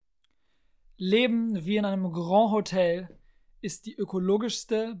Leben wie in einem Grand Hotel ist die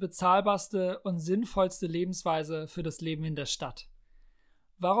ökologischste, bezahlbarste und sinnvollste Lebensweise für das Leben in der Stadt.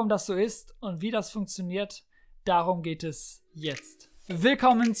 Warum das so ist und wie das funktioniert, darum geht es jetzt.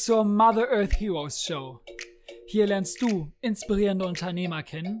 Willkommen zur Mother Earth Heroes Show. Hier lernst du inspirierende Unternehmer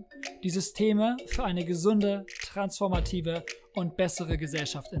kennen, die Systeme für eine gesunde, transformative und bessere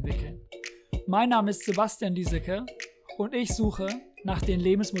Gesellschaft entwickeln. Mein Name ist Sebastian Dieseke und ich suche nach den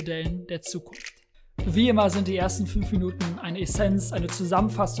Lebensmodellen der Zukunft. Wie immer sind die ersten 5 Minuten eine Essenz, eine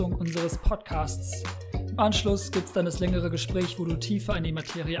Zusammenfassung unseres Podcasts. Im Anschluss gibt es dann das längere Gespräch, wo du tiefer in die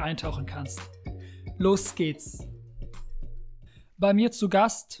Materie eintauchen kannst. Los geht's! Bei mir zu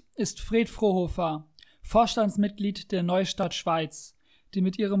Gast ist Frohofer, Vorstandsmitglied der Neustadt Schweiz, die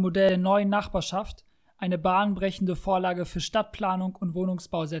mit ihrem Modell Neue Nachbarschaft eine bahnbrechende Vorlage für Stadtplanung und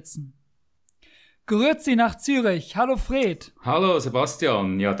Wohnungsbau setzen. Grüezi nach Zürich. Hallo Fred. Hallo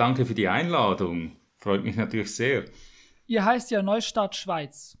Sebastian. Ja, danke für die Einladung. Freut mich natürlich sehr. Ihr heißt ja Neustadt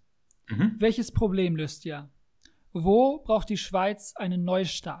Schweiz. Welches Problem löst ihr? Wo braucht die Schweiz einen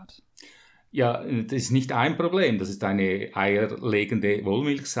Neustart? Ja, das ist nicht ein Problem. Das ist eine eierlegende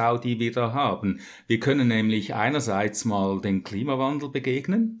Wollmilchsau, die wir da haben. Wir können nämlich einerseits mal dem Klimawandel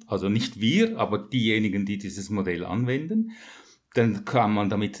begegnen. Also nicht wir, aber diejenigen, die dieses Modell anwenden. Dann kann man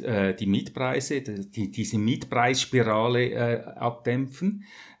damit die Mietpreise, diese Mietpreisspirale abdämpfen.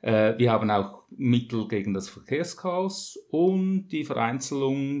 Wir haben auch Mittel gegen das Verkehrschaos und die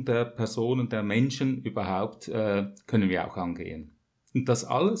Vereinzelung der Personen, der Menschen überhaupt können wir auch angehen. Und das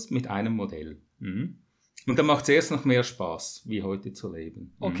alles mit einem Modell. Und dann macht es erst noch mehr Spaß, wie heute zu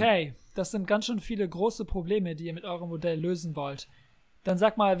leben. Okay, das sind ganz schön viele große Probleme, die ihr mit eurem Modell lösen wollt. Dann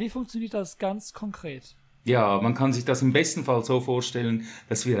sag mal, wie funktioniert das ganz konkret? Ja, man kann sich das im besten Fall so vorstellen,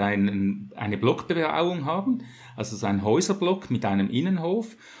 dass wir eine Blockbebauung haben, also so ein Häuserblock mit einem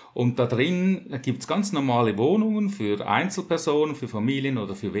Innenhof, und da drin gibt's ganz normale Wohnungen für Einzelpersonen, für Familien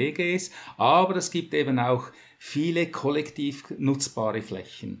oder für WGs, aber es gibt eben auch viele kollektiv nutzbare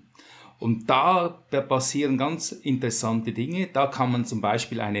Flächen. Und da passieren ganz interessante Dinge. Da kann man zum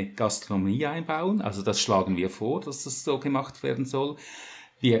Beispiel eine Gastronomie einbauen, also das schlagen wir vor, dass das so gemacht werden soll.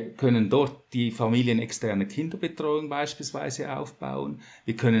 Wir können dort die familienexterne Kinderbetreuung beispielsweise aufbauen.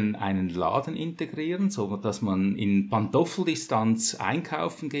 Wir können einen Laden integrieren, so dass man in Pantoffeldistanz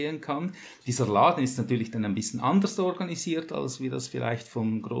einkaufen gehen kann. Dieser Laden ist natürlich dann ein bisschen anders organisiert, als wir das vielleicht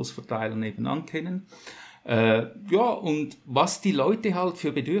vom Großverteiler nebenan kennen. Und was die Leute halt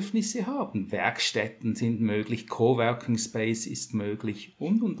für Bedürfnisse haben. Werkstätten sind möglich, Coworking Space ist möglich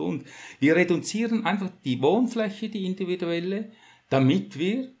und. Wir reduzieren einfach die Wohnfläche, die individuelle, damit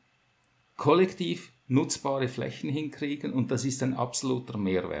wir kollektiv nutzbare Flächen hinkriegen, und das ist ein absoluter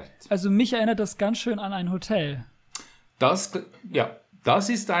Mehrwert. Also mich erinnert das ganz schön an ein Hotel. Das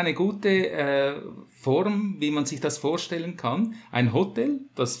ist eine gute Form, wie man sich das vorstellen kann. Ein Hotel,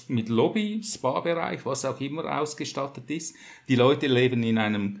 das mit Lobby, Spa-Bereich, was auch immer ausgestattet ist. Die Leute leben in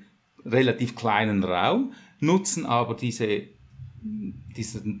einem relativ kleinen Raum, nutzen aber diesen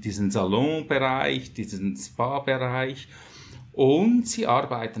Salonbereich, diesen Spa-Bereich, und sie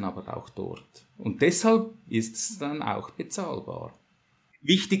arbeiten aber auch dort. Und deshalb ist es dann auch bezahlbar.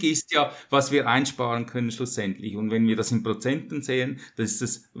 Wichtig ist ja, was wir einsparen können schlussendlich. Und wenn wir das in Prozenten sehen, dann ist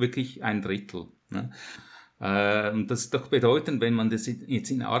das wirklich 1/3. Ne? Und das ist doch bedeutend, wenn man das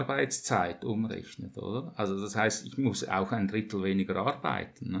jetzt in Arbeitszeit umrechnet, oder? Also das heißt, ich muss auch 1/3 weniger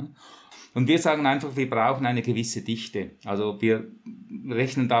arbeiten. Ne? Und wir sagen einfach, wir brauchen eine gewisse Dichte. Also wir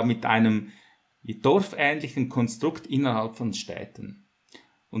rechnen da mit einem dorfähnlichen Konstrukt innerhalb von Städten.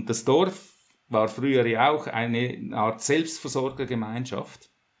 Und das Dorf war früher ja auch eine Art Selbstversorgergemeinschaft.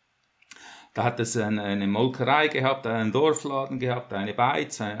 Da hat es eine Molkerei gehabt, einen Dorfladen gehabt, eine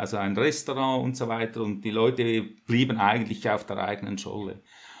Beiz, also ein Restaurant und so weiter, und die Leute blieben eigentlich auf der eigenen Scholle.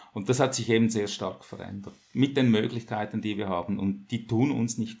 Und das hat sich eben sehr stark verändert, mit den Möglichkeiten, die wir haben, und die tun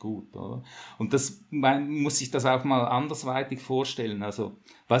uns nicht gut, oder? Und man muss sich das auch mal andersweitig vorstellen. Also,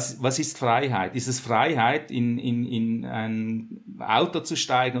 was ist Freiheit? Ist es Freiheit, in ein Auto zu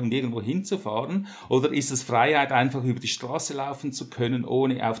steigen und irgendwo hinzufahren? Oder ist es Freiheit, einfach über die Straße laufen zu können,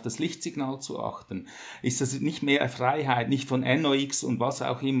 ohne auf das Lichtsignal zu achten? Ist das nicht mehr Freiheit, nicht von NOx und was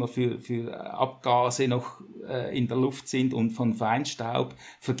auch immer für Abgase noch in der Luft sind und von Feinstaub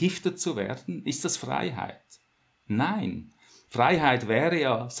vergiftet zu werden? Ist das Freiheit? Nein. Freiheit wäre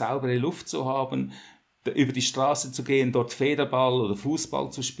ja, saubere Luft zu haben, über die Straße zu gehen, dort Federball oder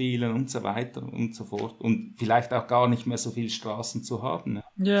Fußball zu spielen und so weiter und so fort. Und vielleicht auch gar nicht mehr so viele Straßen zu haben. Ne?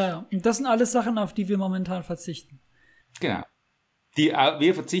 Ja, und das sind alles Sachen, auf die wir momentan verzichten. Genau.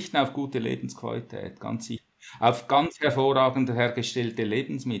 Wir verzichten auf gute Lebensqualität, ganz sicher. Auf ganz hervorragend hergestellte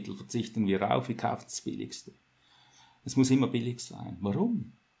Lebensmittel verzichten wir auch, wir kaufen das Billigste. Es muss immer billig sein.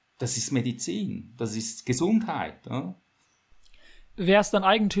 Warum? Das ist Medizin, das ist Gesundheit. Ja? Wer ist dann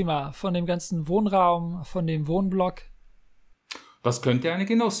Eigentümer von dem ganzen Wohnraum, von dem Wohnblock? Das könnte eine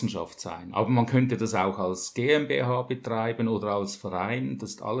Genossenschaft sein, aber man könnte das auch als GmbH betreiben oder als Verein,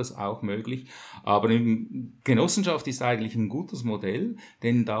 das ist alles auch möglich. Aber Genossenschaft ist eigentlich ein gutes Modell,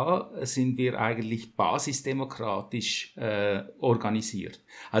 denn da sind wir eigentlich basisdemokratisch organisiert.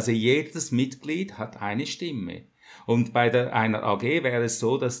 Also jedes Mitglied hat eine Stimme. Und bei einer AG wäre es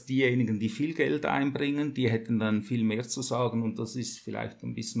so, dass diejenigen, die viel Geld einbringen, die hätten dann viel mehr zu sagen und das ist vielleicht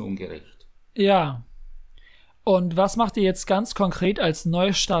ein bisschen ungerecht. Ja. Und was macht ihr jetzt ganz konkret als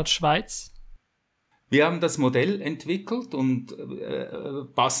Neustart Schweiz? Wir haben das Modell entwickelt und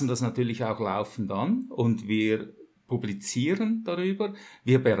passen das natürlich auch laufend an und wir publizieren darüber,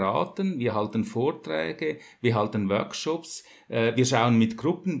 wir beraten, wir halten Vorträge, wir halten Workshops, wir schauen mit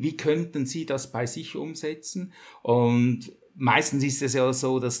Gruppen, wie könnten sie das bei sich umsetzen und meistens ist es ja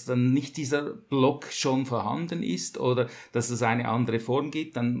so, dass dann nicht dieser Block schon vorhanden ist oder dass es eine andere Form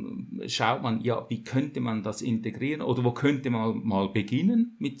gibt. Dann schaut man, ja, wie könnte man das integrieren oder wo könnte man mal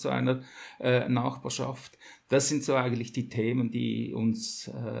beginnen mit so einer Nachbarschaft. Das sind so eigentlich die Themen, die uns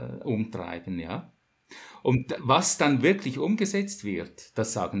umtreiben, ja. Und was dann wirklich umgesetzt wird,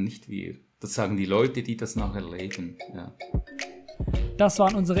 das sagen nicht wir. Das sagen die Leute, die das nachher leben, ja. Das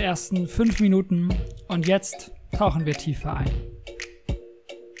waren unsere ersten 5 Minuten und jetzt tauchen wir tiefer ein.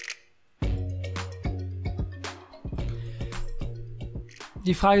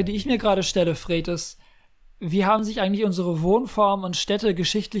 Die Frage, die ich mir gerade stelle, Fred, ist, wie haben sich eigentlich unsere Wohnformen und Städte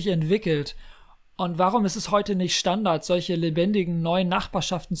geschichtlich entwickelt? Und warum ist es heute nicht Standard, solche lebendigen neuen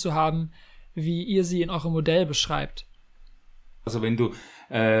Nachbarschaften zu haben, wie ihr sie in eurem Modell beschreibt? Also wenn du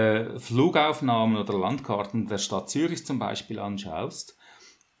Flugaufnahmen oder Landkarten der Stadt Zürich zum Beispiel anschaust,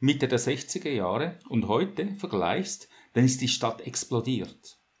 Mitte der 60er Jahre und heute vergleichst, dann ist die Stadt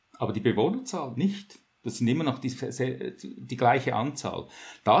explodiert. Aber die Bewohnerzahl nicht. Das sind immer noch die gleiche Anzahl.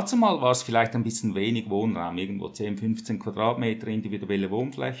 Dazu mal war es vielleicht ein bisschen wenig Wohnraum, irgendwo 10, 15 Quadratmeter individuelle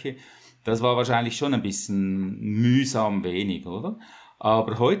Wohnfläche. Das war wahrscheinlich schon ein bisschen mühsam wenig, oder?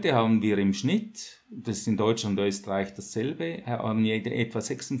 Aber heute haben wir im Schnitt, das ist in Deutschland und Österreich dasselbe, haben wir etwa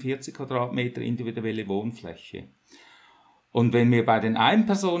 46 Quadratmeter individuelle Wohnfläche. Und wenn wir bei den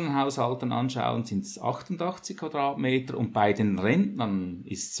Einpersonenhaushalten anschauen, sind es 88 Quadratmeter und bei den Rentnern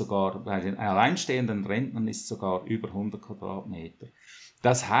ist sogar, bei den alleinstehenden Rentnern ist sogar über 100 Quadratmeter.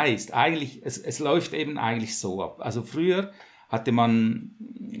 Das heißt, eigentlich, es läuft eben eigentlich so ab. Also früher hatte man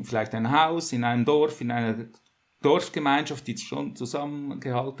vielleicht ein Haus in einem Dorf, in einer Dorfgemeinschaft, die schon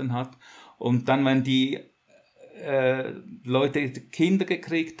zusammengehalten hat. Und dann, wenn die Leute Kinder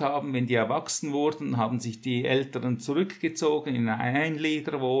gekriegt haben, wenn die erwachsen wurden, haben sich die Eltern zurückgezogen in eine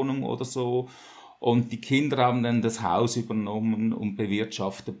Einliegerwohnung oder so. Und die Kinder haben dann das Haus übernommen und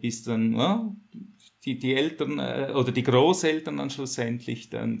bewirtschaftet, bis dann die Eltern oder die Großeltern dann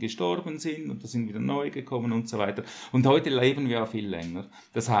schlussendlich dann gestorben sind und da sind wieder neu gekommen und so weiter. Und heute leben wir ja viel länger.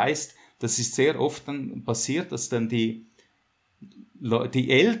 Das heißt, das ist sehr oft dann passiert, dass dann die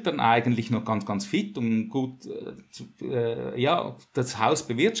Eltern eigentlich noch ganz fit und gut das Haus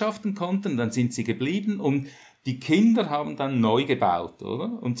bewirtschaften konnten, dann sind sie geblieben und die Kinder haben dann neu gebaut,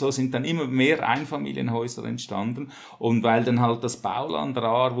 oder? Und so sind dann immer mehr Einfamilienhäuser entstanden und weil dann halt das Bauland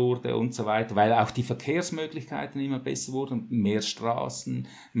rar wurde und so weiter, weil auch die Verkehrsmöglichkeiten immer besser wurden, mehr Straßen,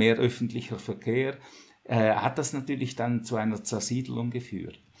 mehr öffentlicher Verkehr, hat das natürlich dann zu einer Zersiedelung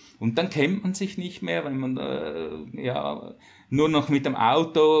geführt. Und dann kennt man sich nicht mehr, wenn man nur noch mit dem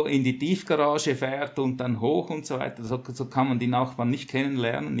Auto in die Tiefgarage fährt und dann hoch und so weiter. So kann man die Nachbarn nicht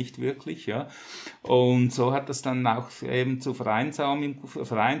kennenlernen, nicht wirklich. Ja. Und so hat das dann auch eben zu Vereinsamung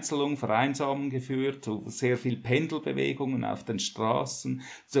geführt, zu sehr viel Pendelbewegungen auf den Straßen,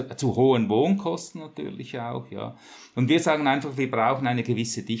 zu hohen Wohnkosten natürlich auch. Ja. Und wir sagen einfach, wir brauchen eine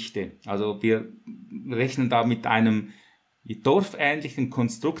gewisse Dichte. Also wir rechnen da mit einem dorfähnlichen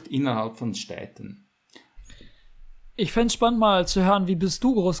Konstrukt innerhalb von Städten. Ich fände es spannend mal zu hören, wie bist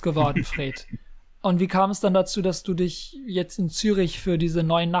du groß geworden, Fred? Und wie kam es dann dazu, dass du dich jetzt in Zürich für diese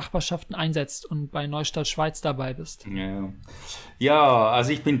neuen Nachbarschaften einsetzt und bei Neustadt Schweiz dabei bist? Ja,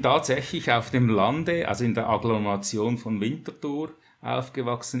 also ich bin tatsächlich auf dem Lande, also in der Agglomeration von Winterthur,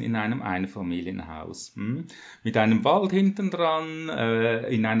 aufgewachsen in einem Einfamilienhaus. Mit einem Wald hinten dran,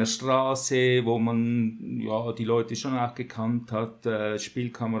 in einer Straße, wo man die Leute schon auch gekannt hat,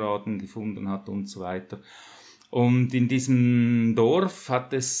 Spielkameraden gefunden hat und so weiter. Und in diesem Dorf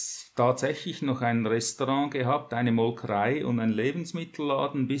hat es tatsächlich noch ein Restaurant gehabt, eine Molkerei und ein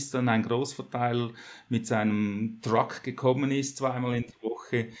Lebensmittelladen, bis dann ein Großverteiler mit seinem Truck gekommen ist, zweimal in der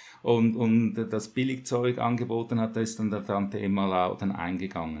Woche und das Billigzeug angeboten hat. Da ist dann der Tante Emma dann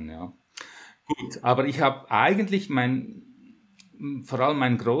eingegangen, ja. Gut, aber ich habe eigentlich vor allem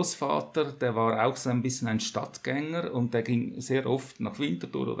mein Großvater, der war auch so ein bisschen ein Stadtgänger und der ging sehr oft nach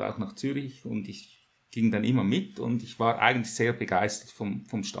Winterthur oder auch nach Zürich und ich ging dann immer mit und ich war eigentlich sehr begeistert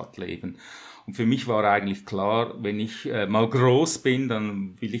vom Stadtleben. Und für mich war eigentlich klar, wenn ich mal groß bin,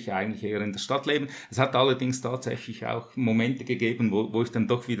 dann will ich eigentlich eher in der Stadt leben. Es hat allerdings tatsächlich auch Momente gegeben, wo ich dann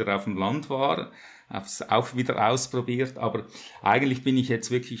doch wieder auf dem Land war, habe es auch wieder ausprobiert, aber eigentlich bin ich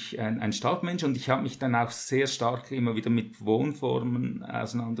jetzt wirklich ein Stadtmensch und ich habe mich dann auch sehr stark immer wieder mit Wohnformen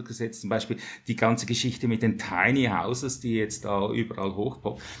auseinandergesetzt. Zum Beispiel die ganze Geschichte mit den Tiny Houses, die jetzt da überall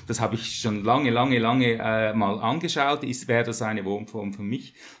hochpoppen. Das habe ich schon lange mal angeschaut. Wäre das eine Wohnform für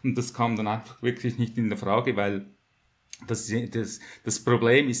mich? Und das kam dann einfach wirklich nicht in der Frage, weil das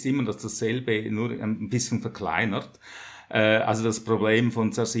Problem ist immer dasselbe, nur ein bisschen verkleinert. Also das Problem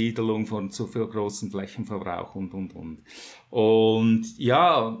von Zersiedelung, von zu viel großen Flächenverbrauch und. Und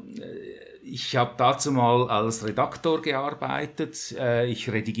ja, ich habe dazu mal als Redaktor gearbeitet. Ich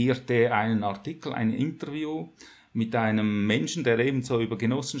redigierte einen Artikel, ein Interview mit einem Menschen, der eben so über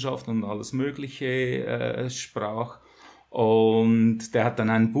Genossenschaften und alles Mögliche sprach. Und der hat dann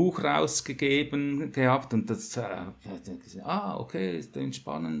ein Buch rausgegeben gehabt und okay, ist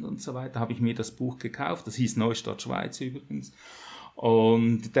spannend und so weiter. Habe ich mir das Buch gekauft, das hieß Neustadt Schweiz übrigens.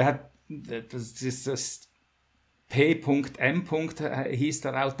 Und das ist das P.M. hieß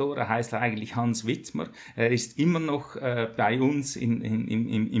der Autor, er heißt eigentlich Hans Wittmer. Er ist immer noch bei uns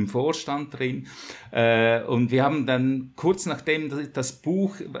im Vorstand drin. Und wir haben dann kurz nachdem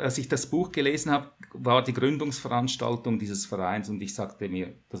als ich das Buch gelesen habe, war die Gründungsveranstaltung dieses Vereins und ich sagte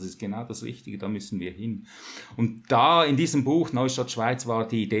mir, das ist genau das Richtige, da müssen wir hin. Und da in diesem Buch Neustadt Schweiz war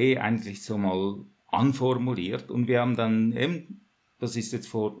die Idee eigentlich so mal anformuliert und wir haben dann eben, das ist jetzt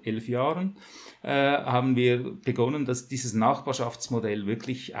vor 11 Jahren, haben wir begonnen, dieses Nachbarschaftsmodell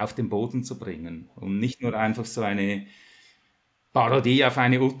wirklich auf den Boden zu bringen und nicht nur einfach so eine Parodie auf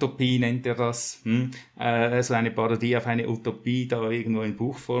eine Utopie, nennt er das, so eine Parodie auf eine Utopie da irgendwo in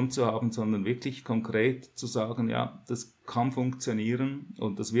Buchform zu haben, sondern wirklich konkret zu sagen, ja, das kann funktionieren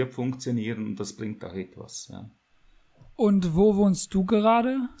und das wird funktionieren und das bringt auch etwas, ja. Und wo wohnst du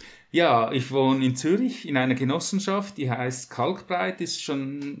gerade? Ja, ich wohne in Zürich in einer Genossenschaft, die heißt Kalkbreit, ist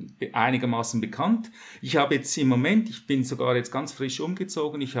schon einigermaßen bekannt. Ich habe jetzt im Moment, ich bin sogar jetzt ganz frisch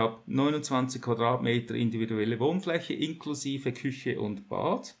umgezogen, ich habe 29 Quadratmeter individuelle Wohnfläche inklusive Küche und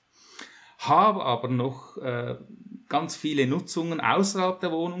Bad, habe aber noch ganz viele Nutzungen außerhalb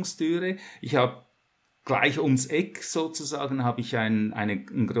der Wohnungstüre. Ich habe gleich ums Eck sozusagen habe ich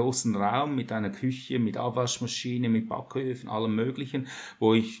einen großen Raum mit einer Küche, mit Abwaschmaschine, mit Backöfen, allem Möglichen,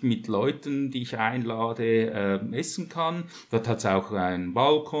 wo ich mit Leuten, die ich einlade, essen kann. Dort hat es auch einen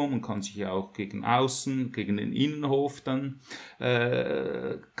Balkon und kann sich auch gegen außen, gegen den Innenhof dann,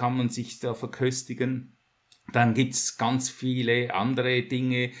 kann man sich da verköstigen. Dann gibt's ganz viele andere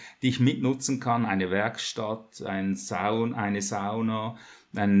Dinge, die ich mitnutzen kann. Eine Werkstatt, eine Sauna,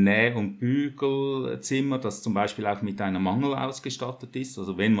 ein Näh- und Bügelzimmer, das zum Beispiel auch mit einer Mangel ausgestattet ist.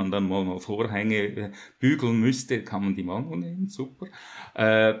 Also wenn man dann mal Vorhänge bügeln müsste, kann man die Mangel nehmen, super.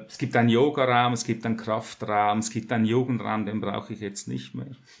 Es gibt einen Yogaraum, es gibt einen Kraftraum, es gibt einen Jugendraum, den brauche ich jetzt nicht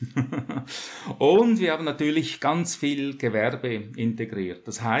mehr. Und wir haben natürlich ganz viel Gewerbe integriert.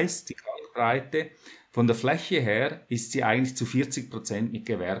 Das heißt, die Kalkbreite von der Fläche her ist sie eigentlich zu 40% mit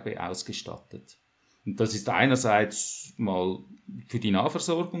Gewerbe ausgestattet. Und das ist einerseits mal für die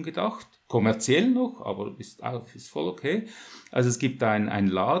Nahversorgung gedacht, kommerziell noch, aber ist voll okay. Also es gibt einen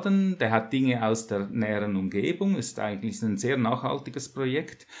Laden, der hat Dinge aus der näheren Umgebung, ist eigentlich ein sehr nachhaltiges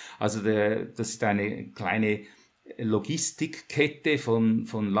Projekt. Also das ist eine kleine Logistikkette von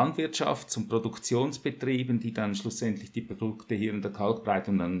Landwirtschaft zum Produktionsbetrieben, die dann schlussendlich die Produkte hier in der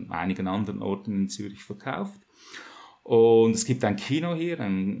Kalkbreite und an einigen anderen Orten in Zürich verkauft. Und es gibt ein Kino hier,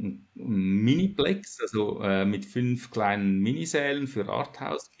 ein Miniplex, also mit 5 kleinen Minisälen für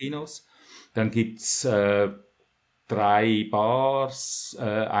Arthouse-Kinos. Dann gibt's 3 Bars,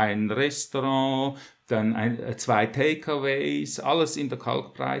 ein Restaurant, dann 2 Takeaways, alles in der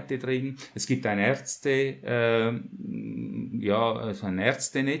Kalkbreite drin. Es gibt also ein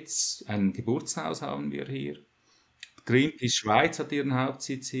Ärztenetz, ein Geburtshaus haben wir hier. Greenpeace Schweiz hat ihren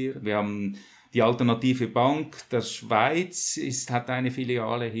Hauptsitz hier. Wir haben die Alternative Bank der Schweiz hat eine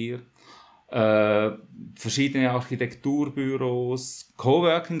Filiale hier. Verschiedene Architekturbüros,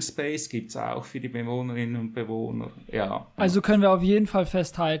 Coworking Space gibt es auch für die Bewohnerinnen und Bewohner. Ja. Also können wir auf jeden Fall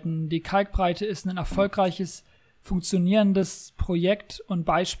festhalten, die Kalkbreite ist ein erfolgreiches, funktionierendes Projekt und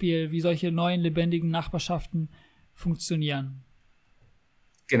Beispiel, wie solche neuen, lebendigen Nachbarschaften funktionieren.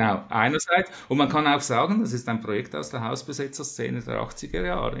 Genau, einerseits. Und man kann auch sagen, das ist ein Projekt aus der Hausbesetzerszene der 80er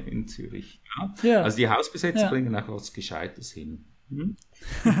Jahre in Zürich. Ja? Ja. Also die Hausbesetzer Ja. bringen auch was Gescheites hin.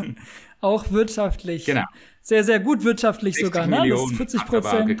 Auch wirtschaftlich. Genau. Sehr, sehr gut wirtschaftlich 60 sogar, ne? Das Millionen ist hat der Bau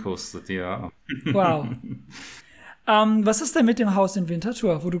 40%. gekostet, ja. Wow. Was ist denn mit dem Haus in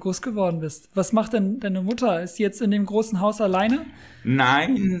Winterthur, wo du groß geworden bist? Was macht denn deine Mutter? Ist sie jetzt in dem großen Haus alleine?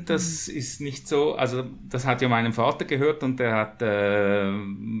 Nein, das ist nicht so. Also das hat ja meinem Vater gehört und der hat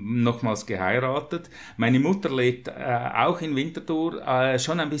nochmals geheiratet. Meine Mutter lebt auch in Winterthur,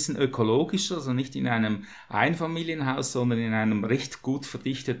 schon ein bisschen ökologischer, also nicht in einem Einfamilienhaus, sondern in einem recht gut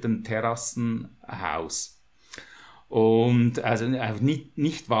verdichteten Terrassenhaus. Und also auf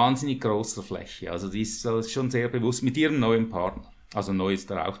nicht wahnsinnig großer Fläche. Also die ist schon sehr bewusst mit ihrem neuen Partner. Also neu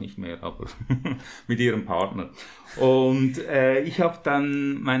ist er auch nicht mehr, aber mit ihrem Partner. Und ich habe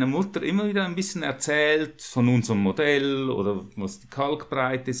dann meiner Mutter immer wieder ein bisschen erzählt von unserem Modell oder was die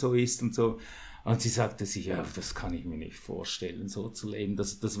Kalkbreite so ist und so. Und sie sagte sich, ja, das kann ich mir nicht vorstellen, so zu leben.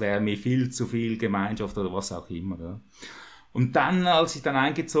 Das wäre mir viel zu viel Gemeinschaft oder was auch immer. Ja. Und dann, als ich dann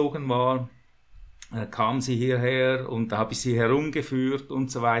eingezogen war, kam sie hierher und da habe ich sie herumgeführt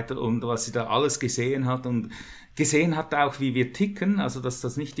und so weiter und was sie da alles gesehen hat und gesehen hat auch, wie wir ticken, also dass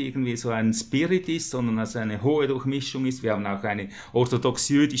das nicht irgendwie so ein Spirit ist, sondern dass eine hohe Durchmischung ist. Wir haben auch eine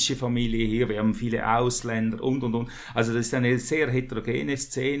orthodox-jüdische Familie hier, wir haben viele Ausländer und. Also das ist eine sehr heterogene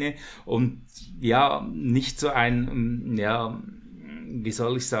Szene und ja, nicht so ein, ja, wie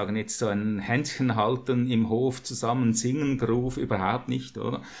soll ich sagen, jetzt so ein Händchen halten im Hof zusammen singen, Groove, überhaupt nicht,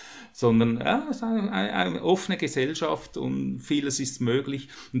 oder? Sondern ja, es ist eine offene Gesellschaft und vieles ist möglich.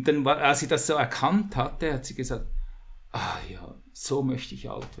 Und dann, als sie das so erkannt hatte, hat sie gesagt, ja, so möchte ich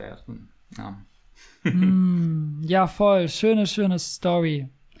alt werden. Ja, Ja, voll. Schöne Story.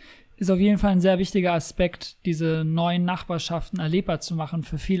 Ist auf jeden Fall ein sehr wichtiger Aspekt, diese neuen Nachbarschaften erlebbar zu machen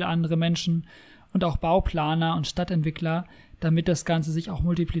für viele andere Menschen und auch Bauplaner und Stadtentwickler, damit das Ganze sich auch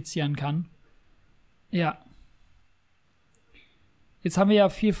multiplizieren kann. Ja. Jetzt haben wir ja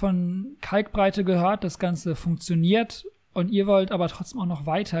viel von Kalkbreite gehört, das Ganze funktioniert und ihr wollt aber trotzdem auch noch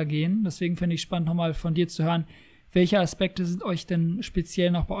weitergehen. Deswegen finde ich spannend, nochmal von dir zu hören, welche Aspekte sind euch denn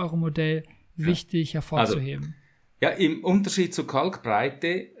speziell noch bei eurem Modell wichtig hervorzuheben? Also, im Unterschied zur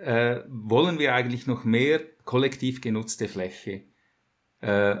Kalkbreite wollen wir eigentlich noch mehr kollektiv genutzte Fläche.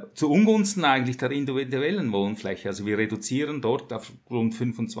 Zu Ungunsten eigentlich der individuellen Wohnfläche. Also wir reduzieren dort auf rund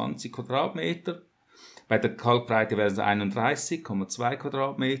 25 Quadratmeter. Bei der Kalkbreite wären es 31,2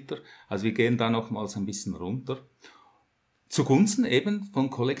 Quadratmeter. Also wir gehen da nochmals ein bisschen runter. Zugunsten eben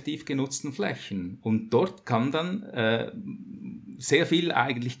von kollektiv genutzten Flächen. Und dort kann dann sehr viel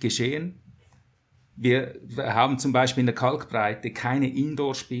eigentlich geschehen. Wir haben zum Beispiel in der Kalkbreite keine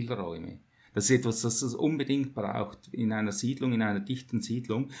Indoor-Spielräume. Das ist etwas, das es unbedingt braucht in einer Siedlung, in einer dichten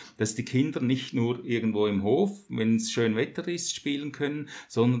Siedlung, dass die Kinder nicht nur irgendwo im Hof, wenn es schön Wetter ist, spielen können,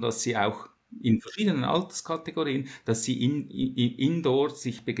 sondern dass sie auch in verschiedenen Alterskategorien, dass sie indoor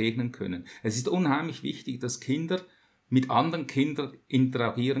sich begegnen können. Es ist unheimlich wichtig, dass Kinder mit anderen Kindern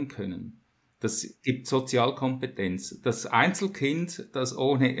interagieren können. Das gibt Sozialkompetenz. Das Einzelkind, das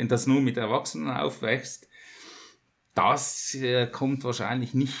nur mit Erwachsenen aufwächst, das kommt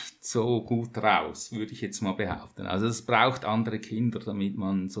wahrscheinlich nicht so gut raus, würde ich jetzt mal behaupten. Also es braucht andere Kinder, damit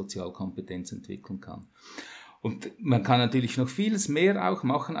man Sozialkompetenz entwickeln kann. Und man kann natürlich noch vieles mehr auch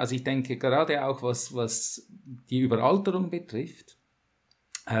machen. Also ich denke gerade auch, was die Überalterung betrifft,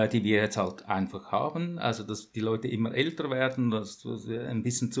 die wir jetzt halt einfach haben, also dass die Leute immer älter werden, dass ein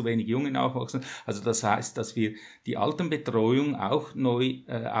bisschen zu wenig Junge nachwachsen. Also das heißt, dass wir die Altenbetreuung auch neu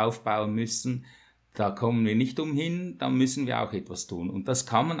aufbauen müssen. Da kommen wir nicht umhin, da müssen wir auch etwas tun. Und das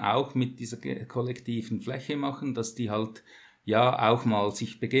kann man auch mit dieser kollektiven Fläche machen, dass die halt ja auch mal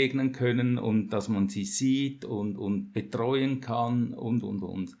sich begegnen können und dass man sie sieht und betreuen kann und.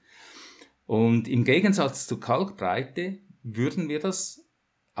 Und im Gegensatz zur Kalkbreite würden wir das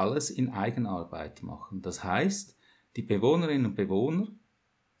alles in Eigenarbeit machen. Das heißt, die Bewohnerinnen und Bewohner,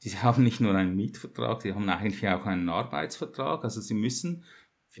 die haben nicht nur einen Mietvertrag, die haben eigentlich auch einen Arbeitsvertrag, also sie müssen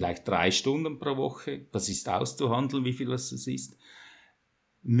vielleicht 3 Stunden pro Woche, das ist auszuhandeln, wie viel das ist,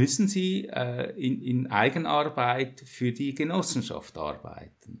 müssen sie in Eigenarbeit für die Genossenschaft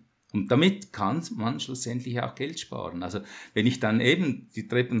arbeiten. Und damit kann man schlussendlich auch Geld sparen. Also wenn ich dann eben die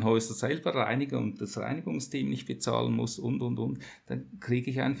Treppenhäuser selber reinige und das Reinigungsteam nicht bezahlen muss und, dann kriege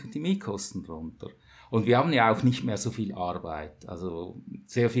ich einfach die Mietkosten runter. Und wir haben ja auch nicht mehr so viel Arbeit. Also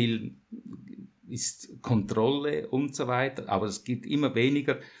sehr viel ist Kontrolle und so weiter, aber es gibt immer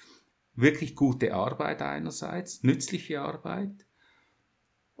weniger wirklich gute Arbeit einerseits, nützliche Arbeit.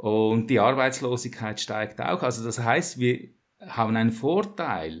 Und die Arbeitslosigkeit steigt auch. Also das heißt, wir haben einen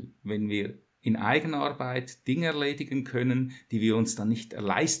Vorteil, wenn wir in Eigenarbeit Dinge erledigen können, die wir uns dann nicht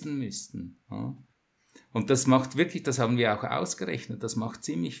leisten müssten. Ja? Und das macht wirklich, das haben wir auch ausgerechnet, das macht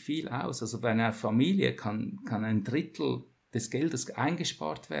ziemlich viel aus. Also bei einer Familie kann ein Drittel des Geldes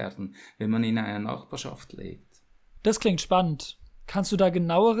eingespart werden, wenn man in einer Nachbarschaft lebt. Das klingt spannend. Kannst du da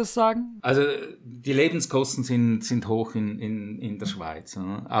genaueres sagen? Also die Lebenskosten sind hoch in der Schweiz,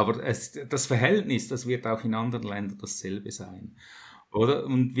 aber das Verhältnis, das wird auch in anderen Ländern dasselbe sein. Oder?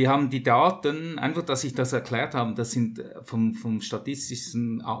 Und wir haben die Daten, einfach, dass ich das erklärt habe, das sind vom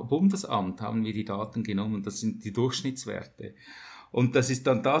Statistischen Bundesamt haben wir die Daten genommen, das sind die Durchschnittswerte. Und das ist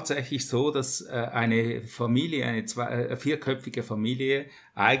dann tatsächlich so, dass eine Familie, eine vierköpfige Familie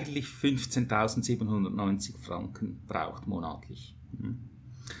eigentlich 15.790 Franken braucht monatlich.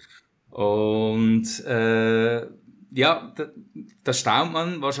 Und ja, das staunt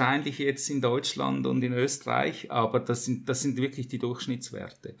man wahrscheinlich jetzt in Deutschland und in Österreich, aber das sind wirklich die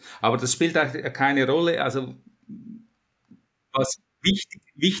Durchschnittswerte. Aber das spielt auch keine Rolle. Also was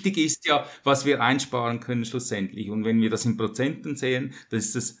wichtig ist ja, was wir einsparen können schlussendlich. Und wenn wir das in Prozenten sehen, dann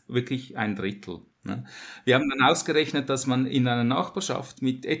ist das wirklich ein Drittel. Ne? Wir haben dann ausgerechnet, dass man in einer Nachbarschaft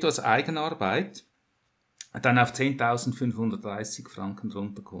mit etwas Eigenarbeit dann auf 10.530 Franken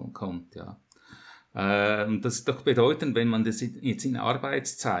runterkommt, ja. Und das ist doch bedeutend, wenn man das jetzt in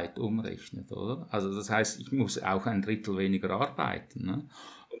Arbeitszeit umrechnet, oder? Also das heißt, ich muss auch ein Drittel weniger arbeiten, ne?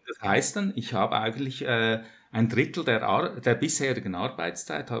 Und das heißt dann, ich habe eigentlich ein Drittel der bisherigen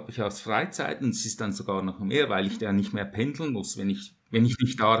Arbeitszeit habe ich als Freizeit und es ist dann sogar noch mehr, weil ich da nicht mehr pendeln muss, wenn ich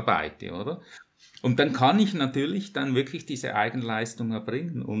nicht arbeite, oder? Und dann kann ich natürlich dann wirklich diese Eigenleistung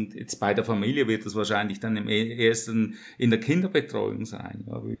erbringen. Und jetzt bei der Familie wird es wahrscheinlich dann im ersten in der Kinderbetreuung sein,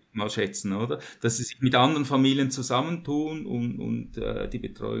 ja, würde ich mal schätzen, oder? Dass sie sich mit anderen Familien zusammentun und die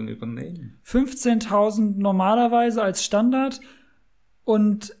Betreuung übernehmen. 15.000 normalerweise als Standard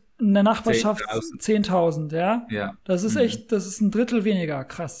und in der Nachbarschaft 10.000, ja? Ja. Das ist echt, das ist ein Drittel weniger,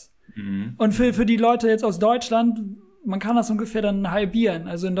 krass. Mhm. Und für die Leute jetzt aus Deutschland, man kann das ungefähr dann halbieren.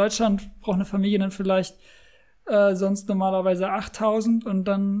 Also in Deutschland braucht eine Familie dann vielleicht sonst normalerweise 8.000 und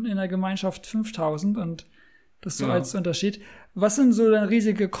dann in der Gemeinschaft 5.000 und das so als Unterschied. Was sind so dann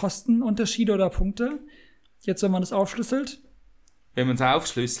riesige Kostenunterschiede oder Punkte? Jetzt, wenn man das aufschlüsselt? Wenn man es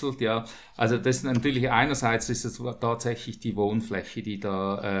aufschlüsselt, ja, also das ist natürlich einerseits ist es tatsächlich die Wohnfläche, die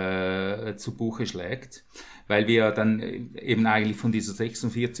da zu Buche schlägt, weil wir dann eben eigentlich von dieser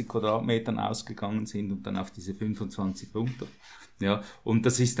 46 Quadratmetern ausgegangen sind und dann auf diese 25 runter. Ja, und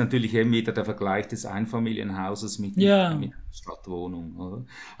das ist natürlich eben wieder der Vergleich des Einfamilienhauses mit Stadtwohnung, oder?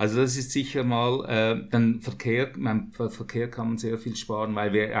 Also das ist sicher mal, dann Verkehr kann man sehr viel sparen,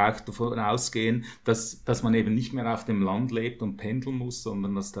 weil wir auch davon ausgehen, dass man eben nicht mehr auf dem Land lebt und pendeln muss,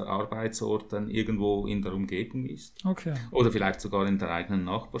 sondern dass der Arbeitsort dann irgendwo in der Umgebung ist. Okay. Oder vielleicht sogar in der eigenen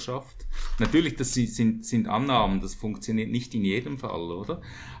Nachbarschaft. Natürlich, das sind Annahmen, das funktioniert nicht in jedem Fall, oder?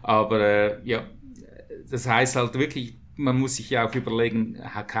 Aber ja, das heißt halt wirklich, man muss sich ja auch überlegen,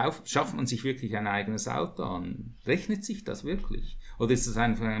 schafft man sich wirklich ein eigenes Auto an? Rechnet sich das wirklich? Oder ist das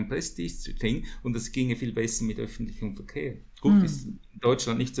einfach ein Prestige-Ding und das ginge viel besser mit öffentlichem Verkehr? Gut, ist in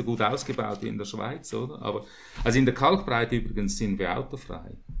Deutschland nicht so gut ausgebaut wie in der Schweiz, oder? Aber, also in der Kalkbreite übrigens sind wir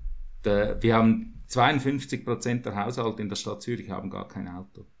autofrei. Wir haben 52% der Haushalte in der Stadt Zürich haben gar kein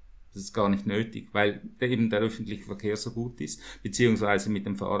Auto. Das ist gar nicht nötig, weil eben der öffentliche Verkehr so gut ist, beziehungsweise mit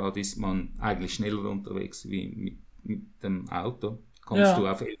dem Fahrrad ist man eigentlich schneller unterwegs wie mit dem Auto. Kommst du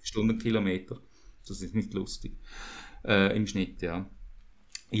auf 11 Stundenkilometer. Das ist nicht lustig. Im Schnitt, ja.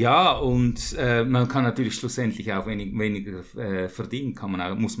 Ja, und man kann natürlich schlussendlich auch weniger verdienen,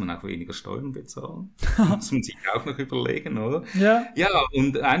 muss man auch weniger Steuern bezahlen. Muss man sich auch noch überlegen, oder? Ja. Ja,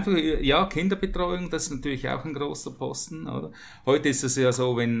 und einfach, ja, Kinderbetreuung, das ist natürlich auch ein großer Posten, oder? Heute ist es ja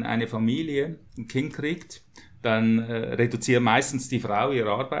so, wenn eine Familie ein Kind kriegt, dann reduziert meistens die Frau ihr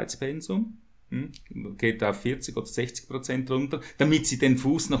Arbeitspensum. Geht auf 40 oder 60% runter, damit sie den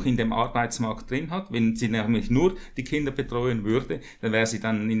Fuß noch in dem Arbeitsmarkt drin hat. Wenn sie nämlich nur die Kinder betreuen würde, dann wäre sie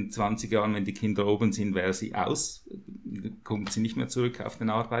dann in 20 Jahren, wenn die Kinder oben sind, kommt sie nicht mehr zurück auf den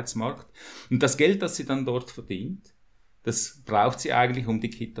Arbeitsmarkt. Und das Geld, das sie dann dort verdient, Das braucht sie eigentlich, um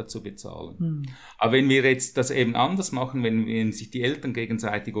die Kita zu bezahlen. Aber wenn wir jetzt das eben anders machen, wenn sich die Eltern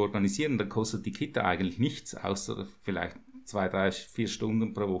gegenseitig organisieren, dann kostet die Kita eigentlich nichts, außer vielleicht 2, 3, 4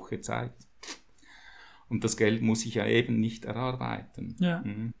 Stunden pro Woche Zeit. Und das Geld muss ich ja eben nicht erarbeiten. Ja.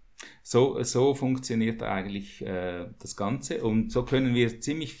 So funktioniert eigentlich das Ganze. Und so können wir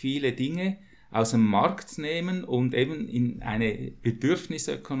ziemlich viele Dinge aus dem Markt nehmen und eben in eine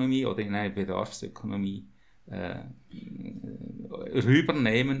Bedürfnisökonomie oder in eine Bedarfsökonomie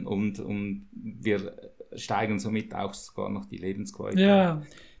rübernehmen und wir steigern somit auch sogar noch die Lebensqualität. Ja.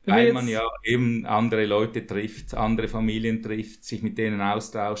 Weil man ja eben andere Leute trifft, andere Familien trifft, sich mit denen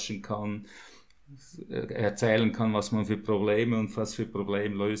austauschen kann, erzählen kann, was man für Probleme und was für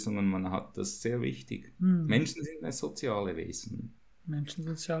Problemlösungen man hat. Das ist sehr wichtig. Menschen sind soziale Wesen. Menschen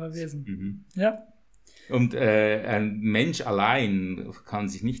sind soziale Wesen. Ja. Und ein Mensch allein kann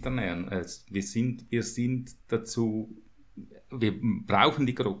sich nicht ernähren. Wir sind dazu, wir brauchen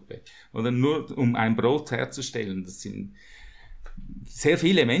die Gruppe. Oder nur um ein Brot herzustellen, das sind sehr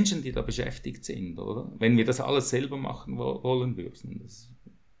viele Menschen, die da beschäftigt sind, oder? Wenn wir das alles selber machen wollen würden, das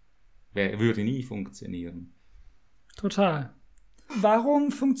würde nie funktionieren. Total.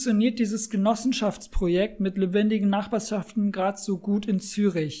 Warum funktioniert dieses Genossenschaftsprojekt mit lebendigen Nachbarschaften gerade so gut in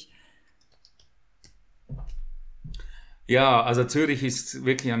Zürich? Ja, also Zürich ist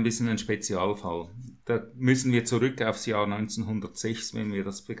wirklich ein bisschen ein Spezialfall. Da müssen wir zurück aufs Jahr 1906, wenn wir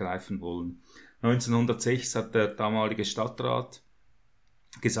das begreifen wollen. 1906 hat der damalige Stadtrat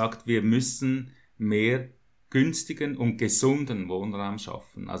gesagt, wir müssen mehr günstigen und gesunden Wohnraum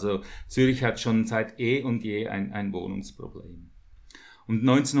schaffen. Also Zürich hat schon seit eh und je ein Wohnungsproblem. Und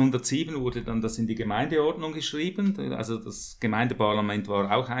 1907 wurde dann das in die Gemeindeordnung geschrieben, also das Gemeindeparlament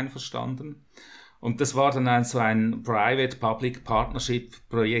war auch einverstanden. Und das war dann so ein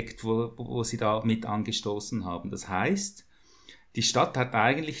Private-Public-Partnership-Projekt, wo sie da mit angestoßen haben. Das heißt, die Stadt hat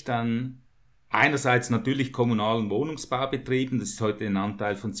eigentlich dann einerseits natürlich kommunalen Wohnungsbau betrieben, das ist heute ein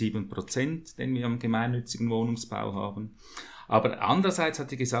Anteil von 7%, den wir am gemeinnützigen Wohnungsbau haben. Aber andererseits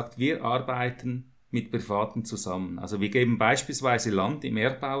hat sie gesagt, wir arbeiten mit Privaten zusammen. Also wir geben beispielsweise Land im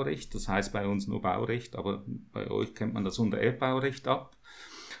Erbbaurecht, das heißt bei uns nur Baurecht, aber bei euch kennt man das unter Erbbaurecht ab.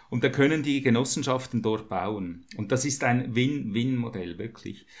 Und da können die Genossenschaften dort bauen. Und das ist ein Win-Win-Modell,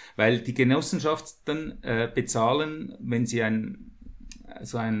 wirklich. Weil die Genossenschaften bezahlen, wenn sie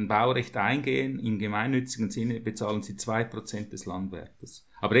so ein Baurecht eingehen, im gemeinnützigen Sinne bezahlen sie 2% des Landwertes.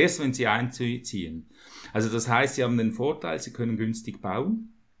 Aber erst, wenn sie einziehen. Also das heißt, sie haben den Vorteil, sie können günstig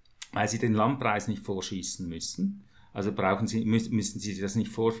bauen, weil sie den Landpreis nicht vorschießen müssen. Also müssen sie das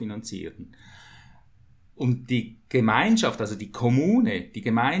nicht vorfinanzieren. Und die Gemeinschaft, also die Kommune, die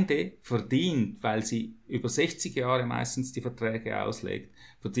Gemeinde verdient, weil sie über 60 Jahre meistens die Verträge auslegt,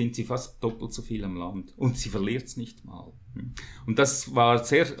 verdient sie fast doppelt so viel am Land. Und sie verliert es nicht mal. Und das war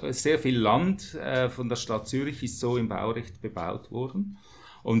sehr, sehr viel Land von der Stadt Zürich ist so im Baurecht bebaut worden.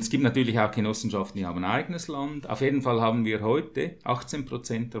 Und es gibt natürlich auch Genossenschaften, die haben eigenes Land. Auf jeden Fall haben wir heute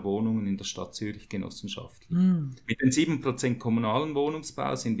 18% der Wohnungen in der Stadt Zürich genossenschaftlich. Mit den 7% kommunalen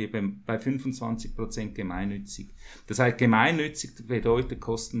Wohnungsbau sind wir bei 25% gemeinnützig. Das heißt, gemeinnützig bedeutet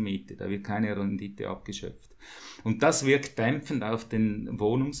Kostenmiete, da wird keine Rendite abgeschöpft. Und das wirkt dämpfend auf den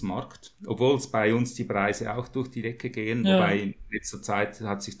Wohnungsmarkt, obwohl es bei uns die Preise auch durch die Decke gehen, wobei in letzter Zeit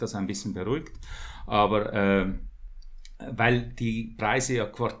hat sich das ein bisschen beruhigt. Aber weil die Preise ja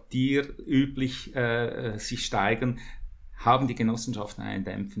quartierüblich sich steigern, haben die Genossenschaften eine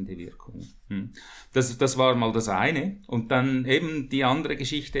dämpfende Wirkung. Das war mal das eine. Und dann eben die andere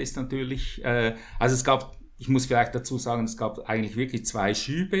Geschichte ist natürlich, ich muss vielleicht dazu sagen, es gab eigentlich wirklich 2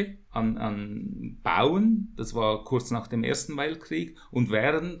 Schübe an Bauen. Das war kurz nach dem Ersten Weltkrieg und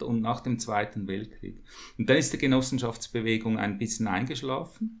während und nach dem Zweiten Weltkrieg. Und dann ist die Genossenschaftsbewegung ein bisschen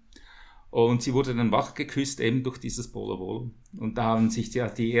eingeschlafen. Und sie wurde dann wachgeküsst eben durch dieses Polo. Und da haben sich ja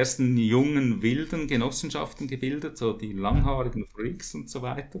die ersten jungen, wilden Genossenschaften gebildet, so die langhaarigen Freaks und so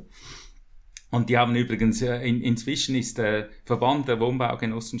weiter. Und die haben übrigens, inzwischen ist der Verband der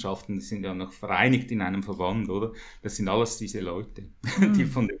Wohnbaugenossenschaften, die sind ja noch vereinigt in einem Verband, oder? Das sind alles diese Leute, die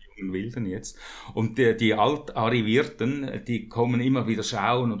von den jungen Wilden jetzt. Und die Altarrivierten, die kommen immer wieder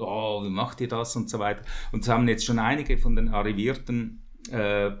schauen und, wie macht ihr das und so weiter. Und es haben jetzt schon einige von den Arrivierten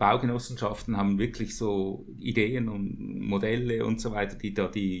Baugenossenschaften haben wirklich so Ideen und Modelle und so weiter, die da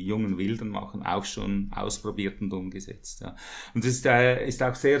die jungen Wilden machen, auch schon ausprobiert und umgesetzt. Ja. Und es ist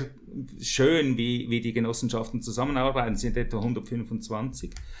auch sehr schön, wie die Genossenschaften zusammenarbeiten. Es sind etwa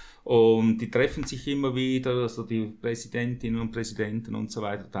 125 Und die treffen sich immer wieder, also die Präsidentinnen und Präsidenten und so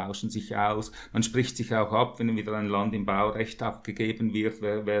weiter tauschen sich aus. Man spricht sich auch ab, wenn wieder ein Land im Baurecht abgegeben wird,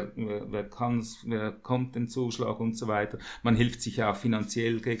 wer kommt den Zuschlag und so weiter. Man hilft sich auch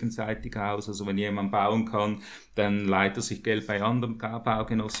finanziell gegenseitig aus. Also wenn jemand bauen kann, dann leiht er sich Geld bei anderen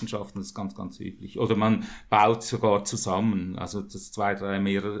Baugenossenschaften, das ist ganz, ganz üblich. Oder man baut sogar zusammen, also dass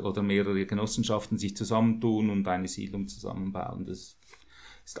mehrere Genossenschaften sich zusammentun und eine Siedlung zusammenbauen. Das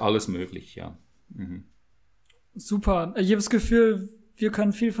ist alles möglich, ja. Mhm. Super. Ich habe das Gefühl, wir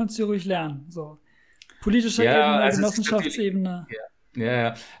können viel von Zürich lernen. So. Politischer Ebene, also Genossenschaftsebene.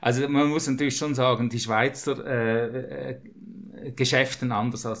 Ja, also man muss natürlich schon sagen, die Schweizer Geschäften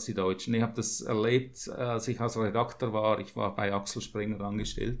anders als die Deutschen. Ich habe das erlebt, als ich als Redakteur war. Ich war bei Axel Springer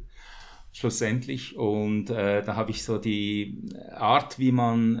angestellt, schlussendlich. Und da habe ich so die Art, wie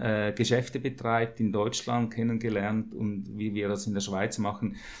man Geschäfte betreibt in Deutschland kennengelernt und wie wir das in der Schweiz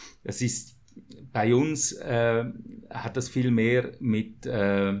machen. Das ist bei uns hat das viel mehr mit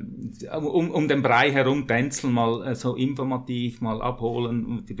um den Brei herum tänzeln, mal so informativ mal abholen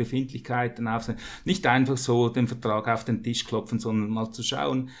und die Befindlichkeiten aufsehen. Nicht einfach so den Vertrag auf den Tisch klopfen, sondern mal zu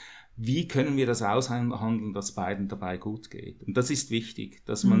schauen, wie können wir das aushandeln, dass beiden dabei gut geht. Und das ist wichtig,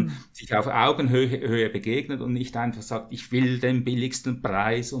 dass man sich auf Augenhöhe begegnet und nicht einfach sagt, ich will den billigsten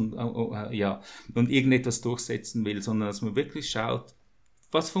Preis und irgendetwas durchsetzen will, sondern dass man wirklich schaut,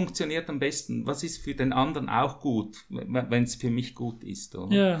 was funktioniert am besten? Was ist für den anderen auch gut, wenn es für mich gut ist?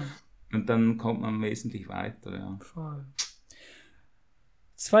 Oder? Ja. Und dann kommt man wesentlich weiter. Ja. Voll.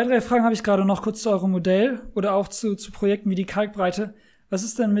 2, 3 Fragen habe ich gerade noch kurz zu eurem Modell oder auch zu Projekten wie die Kalkbreite. Was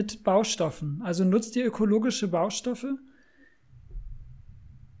ist denn mit Baustoffen? Also nutzt ihr ökologische Baustoffe?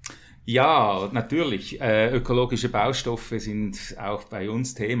 Ja, natürlich. Ökologische Baustoffe sind auch bei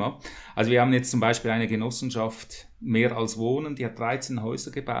uns Thema. Also wir haben jetzt zum Beispiel eine Genossenschaft Mehr als Wohnen, die hat 13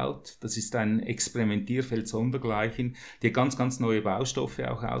 Häuser gebaut. Das ist ein Experimentierfeld sondergleichen. Die hat ganz, ganz neue Baustoffe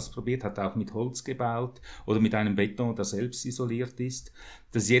auch ausprobiert, hat auch mit Holz gebaut oder mit einem Beton, der selbst isoliert ist.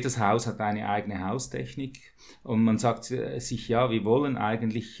 Jedes Haus hat eine eigene Haustechnik und man sagt sich, ja, wir wollen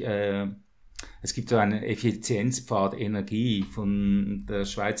eigentlich... Es gibt so einen Effizienzpfad Energie von der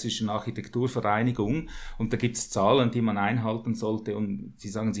Schweizerischen Architekturvereinigung und da gibt es Zahlen, die man einhalten sollte und sie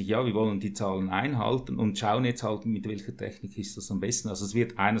sagen sich, ja, wir wollen die Zahlen einhalten und schauen jetzt halt, mit welcher Technik ist das am besten. Also es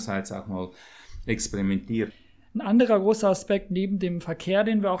wird einerseits auch mal experimentiert. Ein anderer großer Aspekt neben dem Verkehr,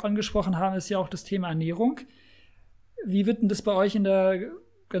 den wir auch angesprochen haben, ist ja auch das Thema Ernährung. Wie wird denn das bei euch in der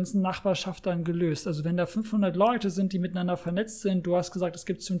ganzen Nachbarschaft dann gelöst? Also wenn da 500 Leute sind, die miteinander vernetzt sind, du hast gesagt, es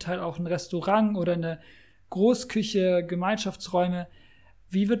gibt zum Teil auch ein Restaurant oder eine Großküche, Gemeinschaftsräume.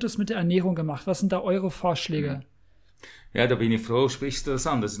 Wie wird das mit der Ernährung gemacht? Was sind da eure Vorschläge? Ja, da bin ich froh, sprichst du das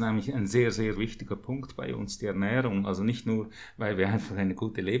an. Das ist nämlich ein sehr, sehr wichtiger Punkt bei uns, die Ernährung. Also nicht nur, weil wir einfach eine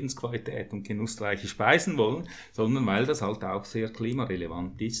gute Lebensqualität und genussreiche Speisen wollen, sondern weil das halt auch sehr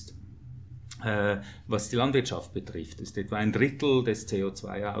klimarelevant ist. Was die Landwirtschaft betrifft, ist etwa 1/3 des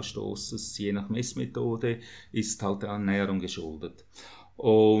CO2-Ausstoßes, je nach Messmethode, ist halt der Ernährung geschuldet.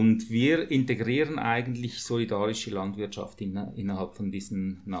 Und wir integrieren eigentlich solidarische Landwirtschaft innerhalb von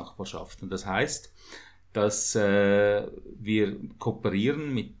diesen Nachbarschaften. Das heißt, dass wir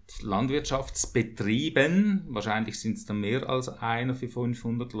kooperieren mit Landwirtschaftsbetrieben, wahrscheinlich sind es dann mehr als einer für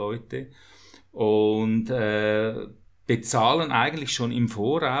 500 Leute, und bezahlen eigentlich schon im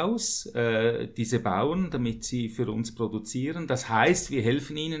Voraus diese Bauern, damit sie für uns produzieren. Das heißt, wir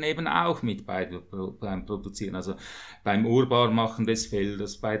helfen ihnen eben auch mit beim Produzieren, also beim Urbarmachen des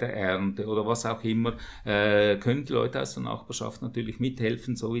Feldes, bei der Ernte oder was auch immer, können die Leute aus der Nachbarschaft natürlich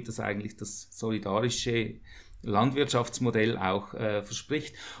mithelfen, so wie das eigentlich das solidarische Landwirtschaftsmodell auch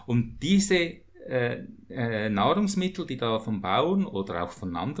verspricht. Und diese Nahrungsmittel, die da vom Bauern oder auch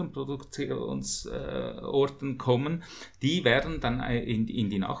von anderen Produktionsorten kommen, die werden dann in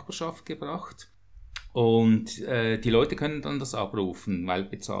die Nachbarschaft gebracht und die Leute können dann das abrufen, weil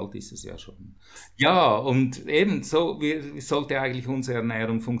bezahlt ist es ja schon. Ja, und eben so sollte eigentlich unsere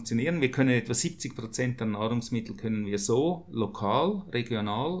Ernährung funktionieren. Wir können etwa 70% der Nahrungsmittel können wir so lokal,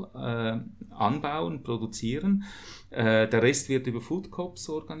 regional anbauen, produzieren. Der Rest wird über Food Coops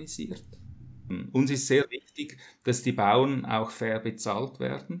organisiert. Uns ist sehr wichtig, dass die Bauern auch fair bezahlt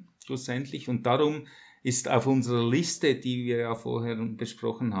werden, schlussendlich. Und darum ist auf unserer Liste, die wir ja vorher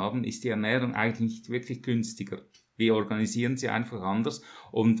besprochen haben, ist die Ernährung eigentlich nicht wirklich günstiger. Wir organisieren sie einfach anders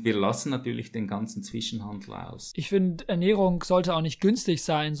und wir lassen natürlich den ganzen Zwischenhandel aus. Ich finde, Ernährung sollte auch nicht günstig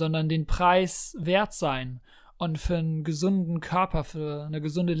sein, sondern den Preis wert sein und für einen gesunden Körper, für eine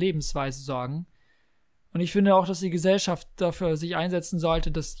gesunde Lebensweise sorgen. Und ich finde auch, dass die Gesellschaft dafür sich einsetzen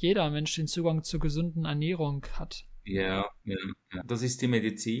sollte, dass jeder Mensch den Zugang zur gesunden Ernährung hat. Ja, ja, ja. Das ist die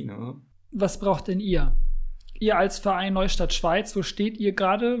Medizin, oder? Was braucht denn ihr? Ihr als Verein Neustadt Schweiz, wo steht ihr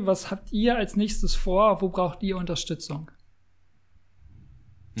gerade? Was habt ihr als nächstes vor? Wo braucht ihr Unterstützung?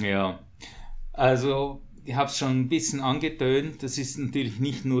 Ja, also ich habe es schon ein bisschen angetönt. Das ist natürlich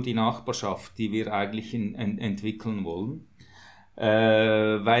nicht nur die Nachbarschaft, die wir eigentlich entwickeln wollen.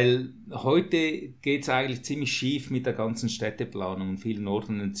 Weil heute geht es eigentlich ziemlich schief mit der ganzen Städteplanung. In vielen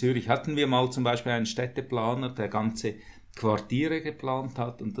Orten in Zürich hatten wir mal zum Beispiel einen Städteplaner, der ganze Quartiere geplant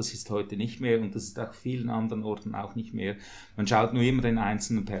hat, und das ist heute nicht mehr, und das ist auch vielen anderen Orten auch nicht mehr. Man schaut nur immer den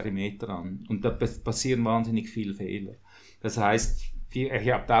einzelnen Perimeter an, und da passieren wahnsinnig viele Fehler. Das heißt,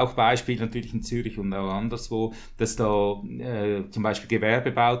 ihr habt auch Beispiele natürlich in Zürich und auch anderswo, dass da zum Beispiel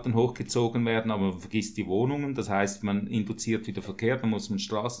Gewerbebauten hochgezogen werden, aber man vergisst die Wohnungen. Das heißt, man induziert wieder Verkehr, dann muss man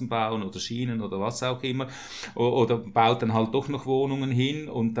Straßen bauen oder Schienen oder was auch immer, oder baut dann halt doch noch Wohnungen hin,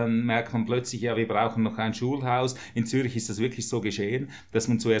 und dann merkt man plötzlich, ja, wir brauchen noch ein Schulhaus. In Zürich ist das wirklich so geschehen, dass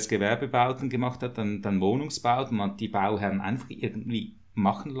man zuerst Gewerbebauten gemacht hat, dann Wohnungsbauten, man hat die Bauherren einfach irgendwie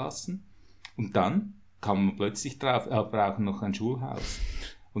machen lassen, und dann kam man plötzlich drauf, wir brauchen noch ein Schulhaus.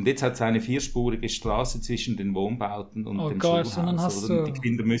 Und jetzt hat es eine vierspurige Straße zwischen den Wohnbauten und dem Gott, Schulhaus. und dann hast oder? du... Und die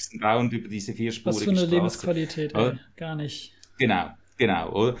Kinder müssen dauernd über diese vierspurige Was für eine Straße. Lebensqualität, ey. Gar nicht.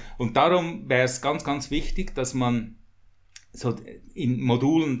 Genau. Oder? Und darum wäre es ganz, ganz wichtig, dass man so in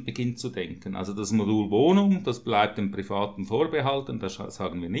Modulen beginnt zu denken. Also das Modul Wohnung, das bleibt dem Privaten vorbehalten, da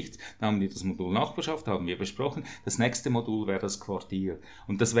sagen wir nichts. Dann haben wir das Modul Nachbarschaft, haben wir besprochen. Das nächste Modul wäre das Quartier.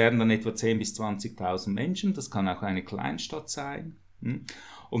 Und das wären dann etwa 10.000 bis 20.000 Menschen. Das kann auch eine Kleinstadt sein.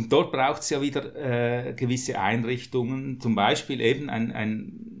 Und dort braucht es ja wieder gewisse Einrichtungen, zum Beispiel eben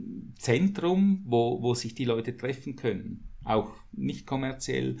ein Zentrum, wo sich die Leute treffen können. Auch nicht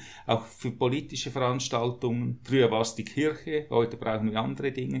kommerziell, auch für politische Veranstaltungen. Früher war es die Kirche, heute brauchen wir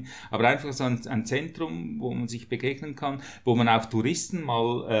andere Dinge. Aber einfach so ein Zentrum, wo man sich begegnen kann, wo man auch Touristen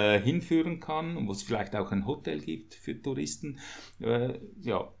mal hinführen kann, wo es vielleicht auch ein Hotel gibt für Touristen.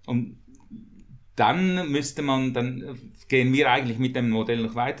 Ja, und dann gehen wir eigentlich mit dem Modell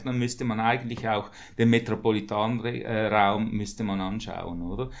noch weiter, dann müsste man eigentlich auch den Metropolitanraum müsste man anschauen,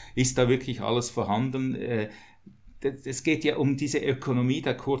 oder? Ist da wirklich alles vorhanden? Es geht ja um diese Ökonomie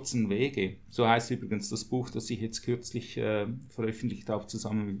der kurzen Wege. So heißt übrigens das Buch, das ich jetzt kürzlich veröffentlicht habe,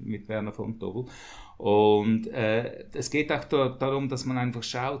 zusammen mit Werner von Dobbel. Und es geht auch darum, dass man einfach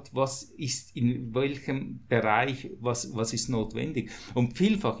schaut, was ist in welchem Bereich, was ist notwendig. Und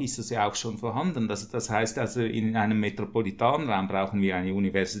vielfach ist das ja auch schon vorhanden. Das heißt also, in einem Metropolitanraum brauchen wir eine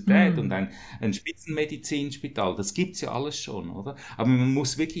Universität und ein Spitzenmedizinspital. Das gibt's ja alles schon, oder? Aber man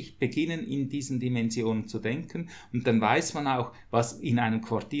muss wirklich beginnen, in diesen Dimensionen zu denken. Und dann weiß man auch, was in einem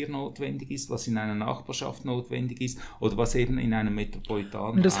Quartier notwendig ist, was in einer Nachbarschaft notwendig ist oder was eben in einem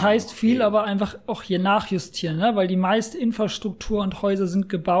Metropolitanraum. Und das heißt viel, aber einfach auch hier nachjustieren, ne? Weil die meiste Infrastruktur und Häuser sind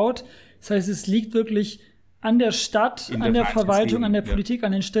gebaut. Das heißt, es liegt wirklich an der Stadt, an der Verwaltung, an der Politik,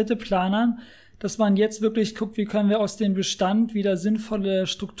 an den Städteplanern, dass man jetzt wirklich guckt, wie können wir aus dem Bestand wieder sinnvolle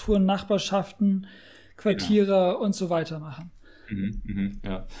Strukturen, Nachbarschaften, Quartiere und so weiter machen.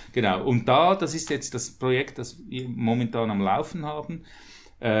 Ja, genau. Und das ist jetzt das Projekt, das wir momentan am Laufen haben.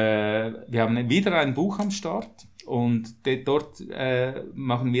 Wir haben wieder ein Buch am Start, und dort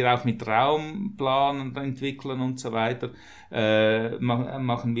machen wir auch mit Raumplan und Entwicklern und so weiter,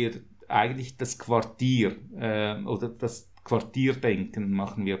 machen wir eigentlich das Quartier oder das Quartierdenken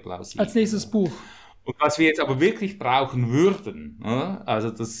machen wir plausibel. Als nächstes Buch. Und was wir jetzt aber wirklich brauchen würden,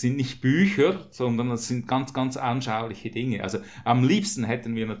 also das sind nicht Bücher, sondern das sind ganz, ganz anschauliche Dinge. Also am liebsten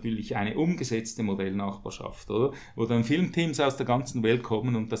hätten wir natürlich eine umgesetzte Modellnachbarschaft, oder? Wo dann Filmteams aus der ganzen Welt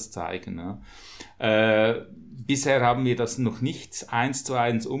kommen und das zeigen. Bisher haben wir das noch nicht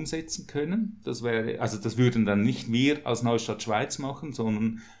 1:1 umsetzen können. Das würden dann nicht wir als Neustadt Schweiz machen,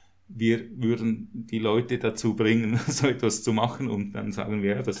 sondern wir würden die Leute dazu bringen, so etwas zu machen, und dann sagen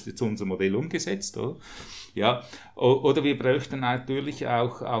wir, ja, das ist jetzt unser Modell umgesetzt, oder? Ja. Oder wir bräuchten natürlich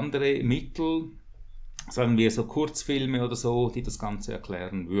auch andere Mittel, sagen wir so Kurzfilme oder so, die das Ganze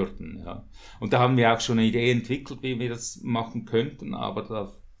erklären würden. Ja. Und da haben wir auch schon eine Idee entwickelt, wie wir das machen könnten, aber da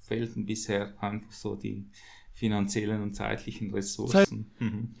fehlten bisher einfach so die finanziellen und zeitlichen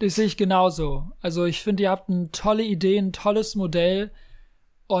Ressourcen. Das sehe ich genauso. Also ich finde, ihr habt eine tolle Idee, ein tolles Modell.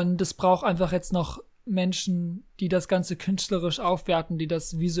 Und es braucht einfach jetzt noch Menschen, die das Ganze künstlerisch aufwerten, die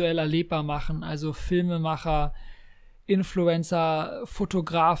das visuell erlebbar machen. Also Filmemacher, Influencer,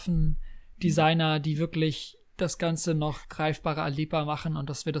 Fotografen, Designer, die wirklich das Ganze noch greifbarer, erlebbar machen, und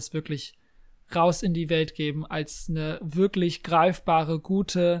dass wir das wirklich raus in die Welt geben als eine wirklich greifbare,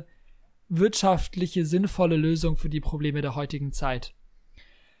 gute, wirtschaftliche, sinnvolle Lösung für die Probleme der heutigen Zeit.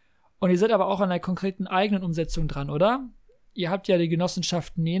 Und ihr seid aber auch an der konkreten eigenen Umsetzung dran, oder? Ihr habt ja die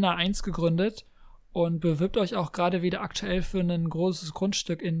Genossenschaft Nena 1 gegründet und bewirbt euch auch gerade wieder aktuell für ein großes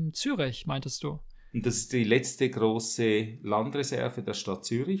Grundstück in Zürich, meintest du? Und das ist die letzte große Landreserve der Stadt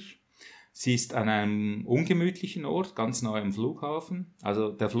Zürich. Sie ist an einem ungemütlichen Ort, ganz nahe am Flughafen.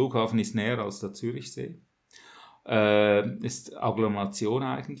 Also der Flughafen ist näher als der Zürichsee. Ist Agglomeration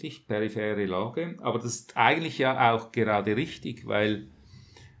eigentlich, periphere Lage. Aber das ist eigentlich ja auch gerade richtig, weil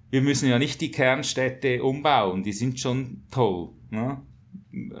wir müssen ja nicht die Kernstädte umbauen, die sind schon toll. Ne?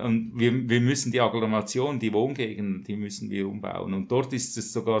 Und wir müssen die Agglomeration, die Wohngegend, die müssen wir umbauen. Und dort ist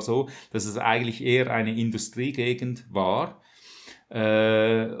es sogar so, dass es eigentlich eher eine Industriegegend war.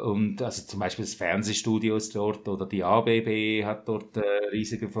 Und also zum Beispiel das Fernsehstudio ist dort oder die ABB hat dort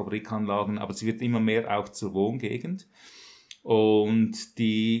riesige Fabrikanlagen, aber es wird immer mehr auch zur Wohngegend. Und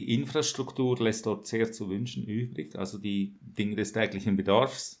die Infrastruktur lässt dort sehr zu wünschen übrig. Also die Dinge des täglichen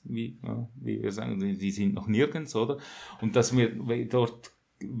Bedarfs, wie wir sagen, die sind noch nirgends, oder? Und dass wir dort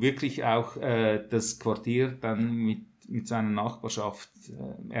wirklich auch das Quartier dann mit seiner Nachbarschaft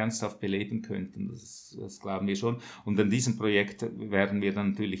ernsthaft beleben könnten. Das glauben wir schon. Und an diesem Projekt werden wir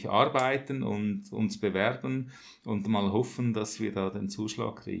dann natürlich arbeiten und uns bewerben und mal hoffen, dass wir da den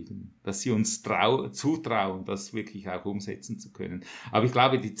Zuschlag kriegen. Dass sie uns zutrauen, das wirklich auch umsetzen zu können. Aber ich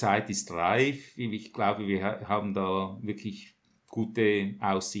glaube, die Zeit ist reif. Ich glaube, wir haben da wirklich gute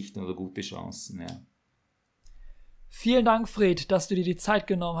Aussichten oder gute Chancen. Ja. Vielen Dank, Fred, dass du dir die Zeit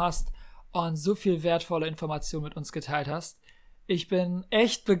genommen hast und so viel wertvolle Informationen mit uns geteilt hast. Ich bin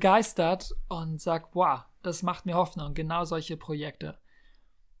echt begeistert und sag, wow, das macht mir Hoffnung, genau solche Projekte.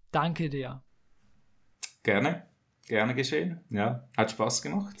 Danke dir. Gerne geschehen. Ja, hat Spaß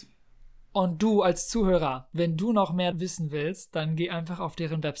gemacht. Und du als Zuhörer, wenn du noch mehr wissen willst, dann geh einfach auf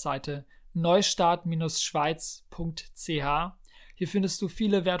deren Webseite neustart-schweiz.ch. Hier findest du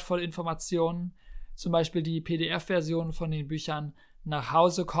viele wertvolle Informationen, zum Beispiel die PDF-Version von den Büchern Nach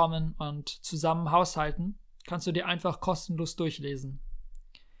Hause kommen und Zusammen haushalten, kannst du dir einfach kostenlos durchlesen.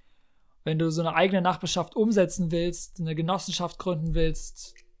 Wenn du so eine eigene Nachbarschaft umsetzen willst, eine Genossenschaft gründen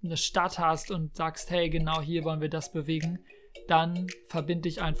willst, eine Stadt hast und sagst, hey, genau hier wollen wir das bewegen, dann verbind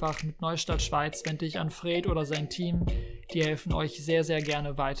dich einfach mit Neustadt Schweiz, wende dich an Fred oder sein Team. Die helfen euch sehr, sehr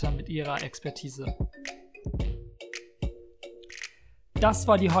gerne weiter mit ihrer Expertise. Das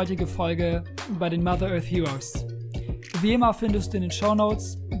war die heutige Folge bei den Mother Earth Heroes. Wie immer findest du in den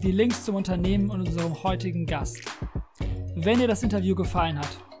Shownotes die Links zum Unternehmen und unserem heutigen Gast. Wenn dir das Interview gefallen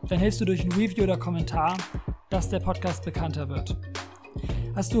hat, dann hilfst du durch ein Review oder Kommentar, dass der Podcast bekannter wird.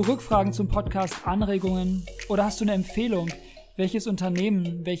 Hast du Rückfragen zum Podcast, Anregungen oder hast du eine Empfehlung, welches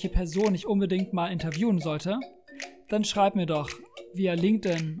Unternehmen, welche Person ich unbedingt mal interviewen sollte? Dann schreib mir doch via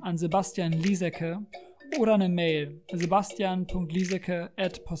LinkedIn an Sebastian Liesecke oder eine Mail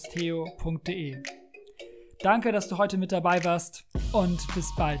sebastian.liesecke@posteo.de. Danke, dass du heute mit dabei warst und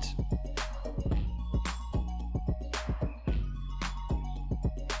bis bald.